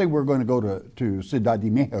learn. Let's say we're going to go to Ciudad de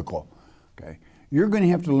Mexico. Okay, you're going to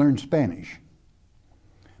have to learn Spanish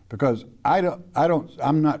because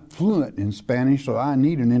I'm not fluent in Spanish, so I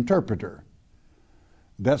need an interpreter.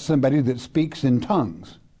 That's somebody that speaks in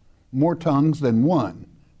tongues, more tongues than one.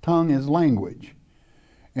 Tongue is language,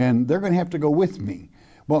 and they're going to have to go with me.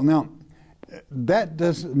 Well, now, that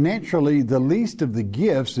does naturally, the least of the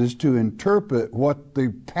gifts is to interpret what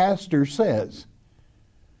the pastor says.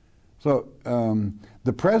 So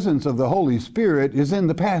the presence of the Holy Spirit is in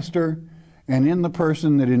the pastor and in the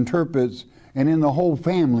person that interprets and in the whole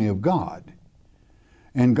family of God.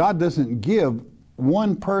 And God doesn't give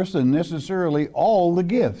one person necessarily all the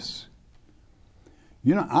gifts.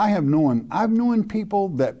 You know, I've known people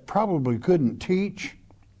that probably couldn't teach,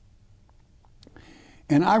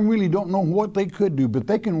 and I really don't know what they could do, but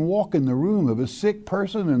they can walk in the room of a sick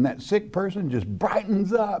person and that sick person just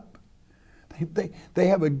brightens up. They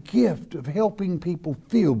have a gift of helping people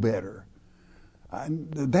feel better.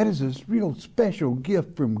 That is a real special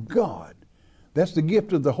gift from God. That's the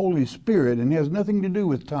gift of the Holy Spirit and has nothing to do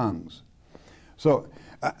with tongues. So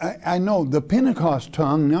I know the Pentecost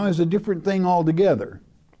tongue now is a different thing altogether.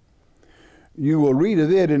 You will read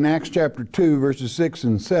of it in Acts chapter 2, verses 6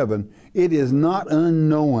 and 7. It is not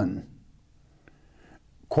unknown.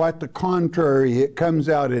 Quite the contrary, it comes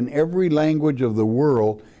out in every language of the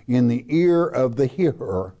world in the ear of the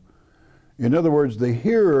hearer. In other words, the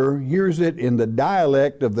hearer hears it in the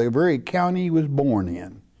dialect of the very county he was born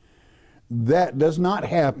in. That does not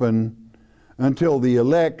happen until the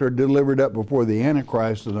elect are delivered up before the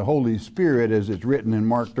Antichrist, and the Holy Spirit, as it's written in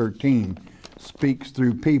Mark 13, speaks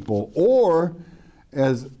through people. Or,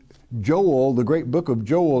 as Joel, the great book of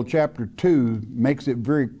Joel, chapter 2, makes it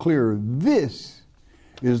very clear, this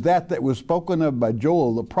is that was spoken of by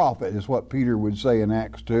Joel the prophet, is what Peter would say in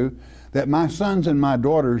Acts 2, that my sons and my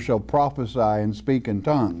daughters shall prophesy and speak in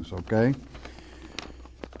tongues, okay?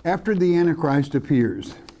 After the Antichrist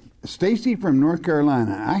appears, Stacy from North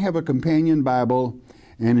Carolina, I have a companion Bible,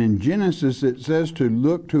 and in Genesis it says to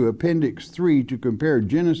look to Appendix 3 to compare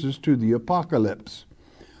Genesis to the Apocalypse.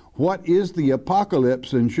 What is the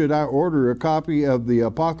Apocalypse, and should I order a copy of the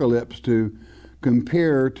Apocalypse to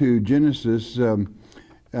compare to Genesis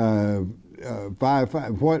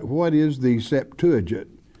 5:5? What is the Septuagint?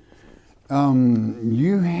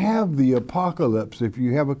 You have the Apocalypse if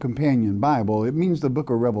you have a companion Bible. It means the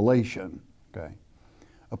book of Revelation. Okay,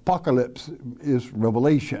 Apocalypse is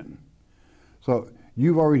Revelation. So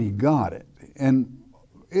you've already got it. And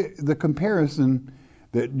the comparison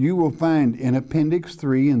that you will find in Appendix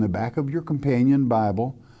 3 in the back of your companion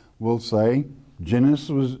Bible will say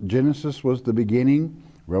Genesis was the beginning,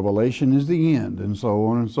 Revelation is the end, and so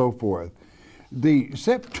on and so forth. The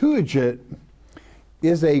Septuagint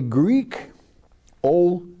is a Greek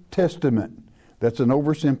Old Testament. That's an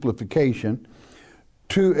oversimplification.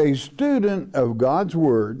 To a student of God's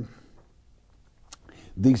Word,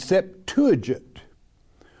 the Septuagint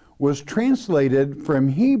was translated from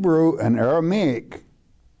Hebrew and Aramaic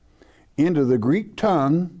into the Greek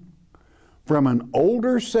tongue from an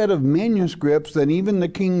older set of manuscripts than even the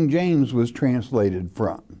King James was translated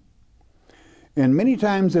from. And many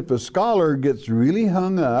times if a scholar gets really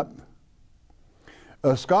hung up,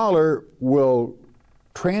 a scholar will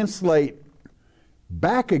translate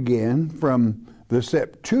back again from the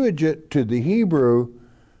Septuagint to the Hebrew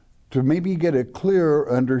to maybe get a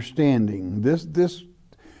clearer understanding.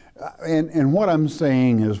 And what I'm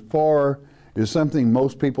saying is something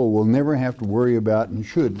most people will never have to worry about and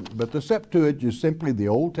shouldn't. But the Septuagint is simply the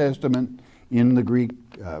Old Testament in the Greek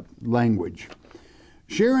language.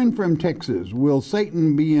 Sharon from Texas, will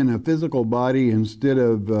Satan be in a physical body instead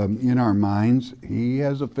of in our minds? He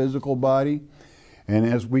has a physical body. And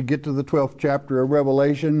as we get to the 12th chapter of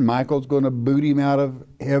Revelation, Michael's going to boot him out of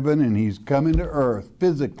heaven, and he's coming to earth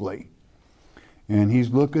physically. And he's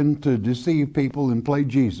looking to deceive people and play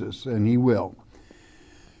Jesus, and he will.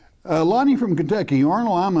 Lonnie from Kentucky,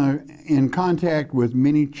 Arnold, I'm in contact with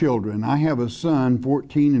many children. I have a son,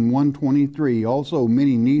 14 and 123, also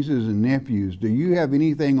many nieces and nephews. Do you have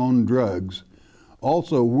anything on drugs?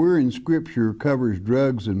 Also, where in Scripture covers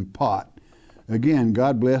drugs and pot? Again,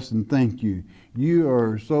 God bless and thank you. You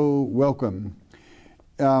are so welcome.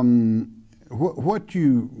 What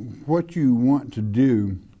you want to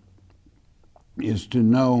do is to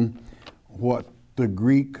know what the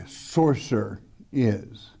Greek sorcerer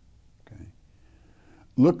is. Okay.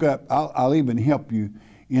 Look up. I'll even help you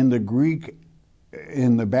in the Greek.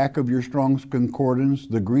 In the back of your Strong's Concordance,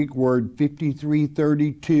 the Greek word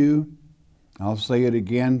 5332. I'll say it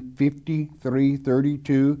again.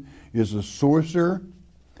 5332 is a sorcerer.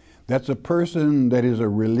 That's a person that is a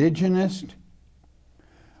religionist.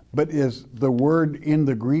 But is the word in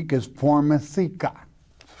the Greek is pharmathika,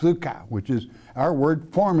 which is our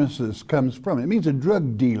word pharmacist comes from. It means a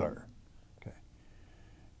drug dealer. Okay.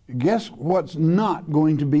 Guess what's not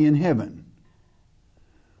going to be in heaven?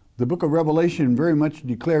 The book of Revelation very much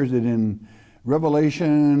declares it in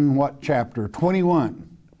Revelation, what chapter? 21.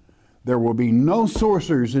 There will be no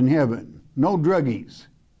sorcerers in heaven, no druggies.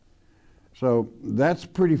 So that's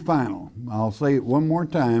pretty final. I'll say it one more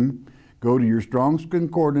time. Go to your Strong's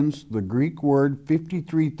Concordance. The Greek word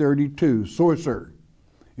 5332, sorcerer,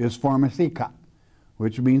 is pharmathika,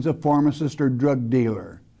 which means a pharmacist or drug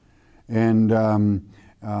dealer. And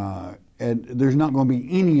there's not going to be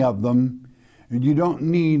any of them. You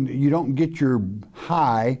don't get your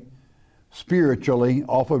high spiritually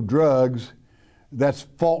off of drugs. That's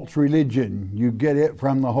false religion. You get it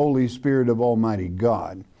from the Holy Spirit of Almighty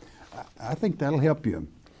God. I think that'll help you.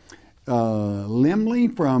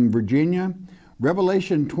 Limley from Virginia,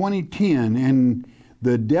 Revelation 20:10, and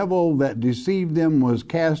the devil that deceived them was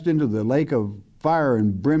cast into the lake of fire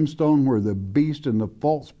and brimstone where the beast and the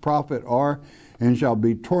false prophet are, and shall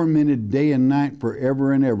be tormented day and night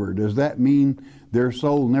forever and ever. Does that mean their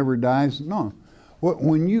soul never dies? No.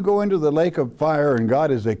 When you go into the lake of fire and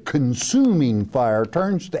God is a consuming fire,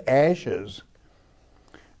 turns to ashes.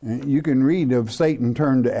 You can read of Satan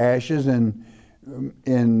turned to ashes in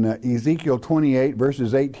Ezekiel 28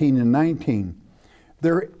 verses 18 and 19.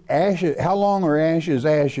 They're ashes. How long are ashes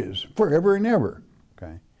ashes? Forever and ever.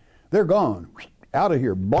 Okay, they're gone, out of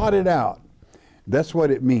here, blotted out. That's what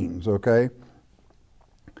it means. Okay.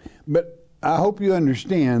 But I hope you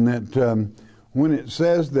understand that when it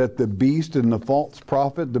says that the beast and the false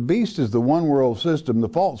prophet, the beast is the one world system, the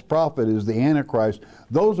false prophet is the Antichrist.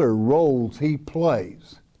 Those are roles he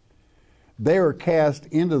plays. They are cast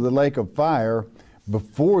into the lake of fire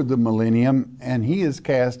before the millennium, and he is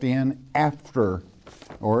cast in after,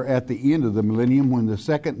 or at the end of the millennium when the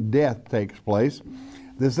second death takes place.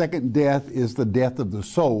 The second death is the death of the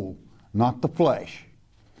soul, not the flesh.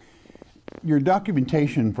 Your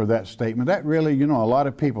documentation for that statement, that really, a lot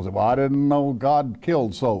of people say, well, I didn't know God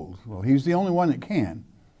killed souls. Well, he's the only one that can.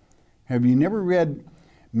 Have you never read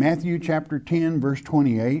Matthew chapter 10, verse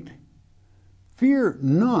 28? Fear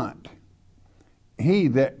not he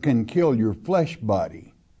that can kill your flesh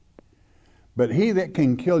body, but he that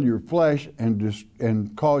can kill your flesh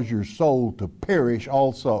and cause your soul to perish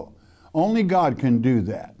also. Only God can do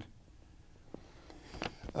that.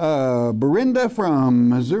 Berinda from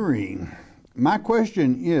Missouri. My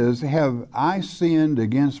question is, have I sinned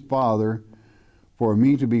against Father for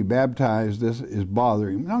me to be baptized? This is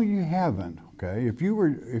bothering me. No, you haven't. Okay. If you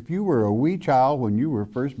were a wee child when you were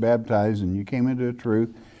first baptized and you came into the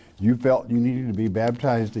truth, you felt you needed to be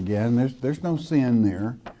baptized again. There's no sin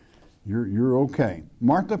there. You're okay.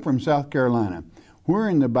 Martha from South Carolina. Where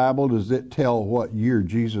in the Bible does it tell what year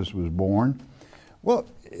Jesus was born? Well,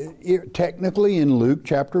 technically in Luke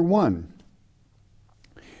chapter 1.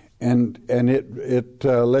 And it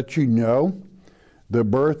lets you know the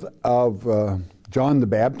birth of John the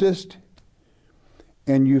Baptist,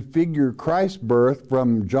 and you figure Christ's birth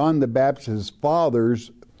from John the Baptist's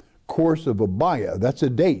father's course of Abia. That's a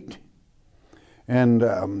date.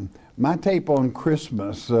 And my tape on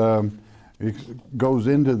Christmas goes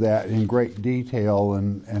into that in great detail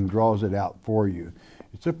and draws it out for you.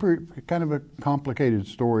 It's a kind of a complicated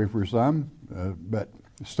story for some, but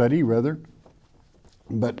study rather.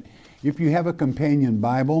 But if you have a companion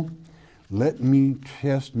Bible, let me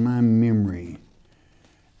test my memory.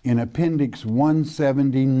 In Appendix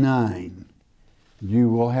 179,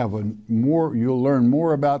 you'll learn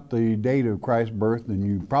more about the date of Christ's birth than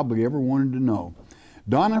you probably ever wanted to know.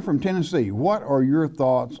 Donna from Tennessee, what are your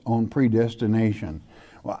thoughts on predestination?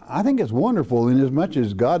 Well, I think it's wonderful inasmuch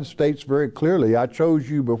as God states very clearly, I chose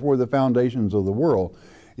you before the foundations of the world.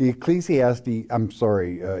 Ephesians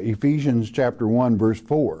chapter 1, verse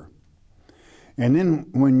 4. And then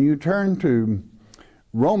when you turn to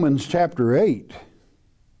Romans chapter 8,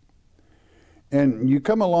 and you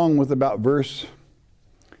come along with about verse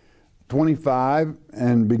 25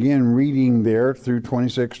 and begin reading there through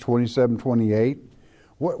 26, 27, 28,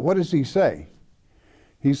 what does he say?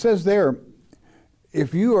 He says there,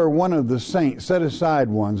 if you are one of the saints, set aside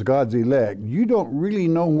ones, God's elect, you don't really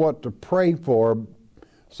know what to pray for,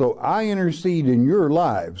 so I intercede in your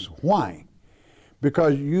lives. Why?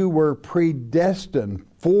 Because you were predestined,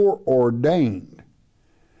 foreordained,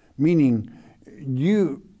 meaning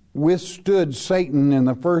you withstood Satan in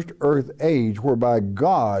the first earth age, whereby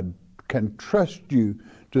God can trust you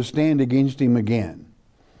to stand against him again.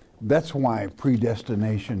 That's why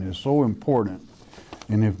predestination is so important.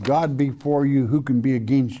 And if God be for you, who can be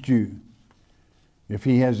against you? If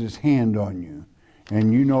he has his hand on you,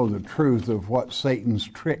 and you know the truth of what Satan's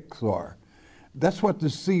tricks are. That's what the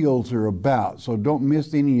seals are about, so don't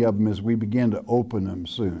miss any of them as we begin to open them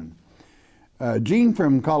soon. Gene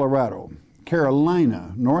from Colorado,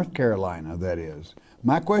 Carolina, North Carolina, that is.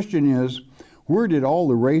 My question is, where did all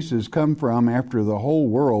the races come from after the whole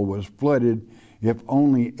world was flooded if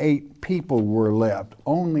only 8 people were left?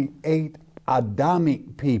 Only 8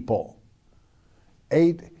 Adamic people.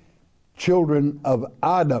 8 children of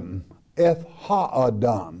Adam, Eth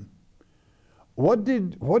Ha-Adam. What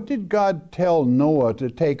did God tell Noah to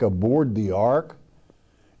take aboard the ark?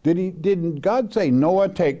 Didn't God say, Noah,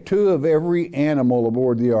 take 2 of every animal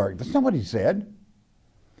aboard the ark? That's not what he said.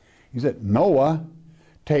 He said, Noah,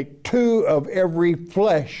 take 2 of every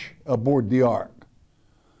flesh aboard the ark.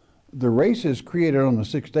 The races created on the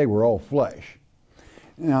 6th day were all flesh.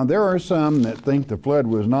 Now, there are some that think the flood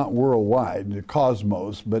was not worldwide, the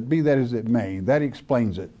cosmos, but be that as it may, that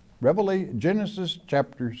explains it. Genesis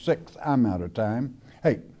chapter 6, I'm out of time.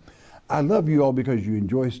 Hey, I love you all because you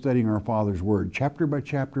enjoy studying our Father's Word, chapter by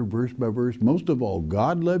chapter, verse by verse. Most of all,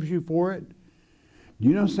 God loves you for it. Do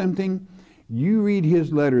you know something? You read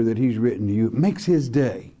his letter that he's written to you, it makes his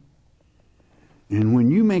day. And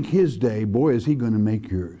when you make his day, boy, is he going to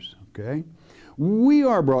make yours, okay? We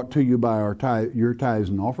are brought to you by your tithes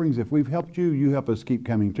and offerings. If we've helped you, you help us keep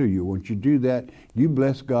coming to you. Once you do that, you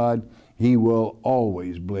bless God. He will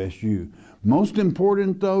always bless you. Most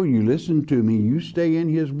important, though, you listen to me. You stay in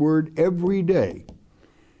his word every day.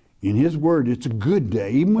 In his word, it's a good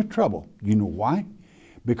day, even with trouble. You know why?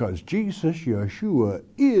 Because Jesus, Yeshua,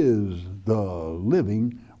 is the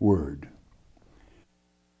living word.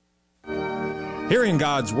 Hearing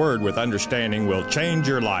God's Word with understanding will change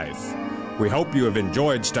your life. We hope you have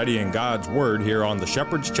enjoyed studying God's Word here on the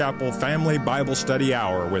Shepherd's Chapel Family Bible Study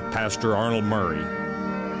Hour with Pastor Arnold Murray.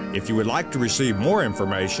 If you would like to receive more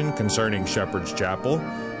information concerning Shepherd's Chapel,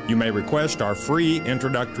 you may request our free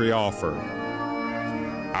introductory offer.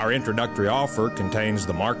 Our introductory offer contains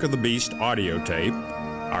the Mark of the Beast audio tape,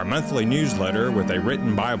 our monthly newsletter with a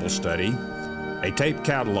written Bible study, a tape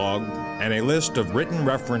catalog, and a list of written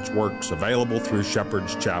reference works available through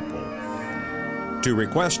Shepherd's Chapel. To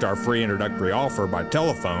request our free introductory offer by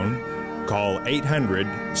telephone, call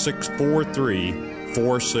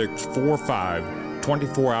 800-643-4645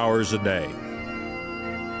 24 hours a day.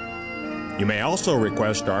 You may also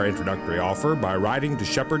request our introductory offer by writing to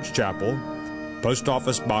Shepherd's Chapel, Post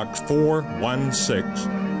Office Box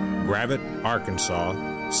 416, Gravette, Arkansas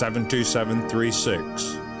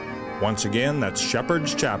 72736. Once again, that's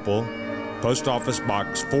Shepherd's Chapel, Post Office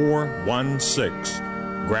Box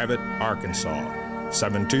 416, Gravette, Arkansas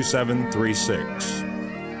 72736.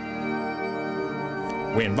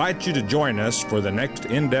 We invite you to join us for the next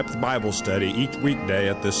in-depth Bible study each weekday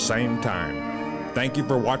at this same time. Thank you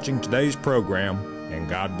for watching today's program, and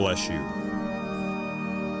God bless you.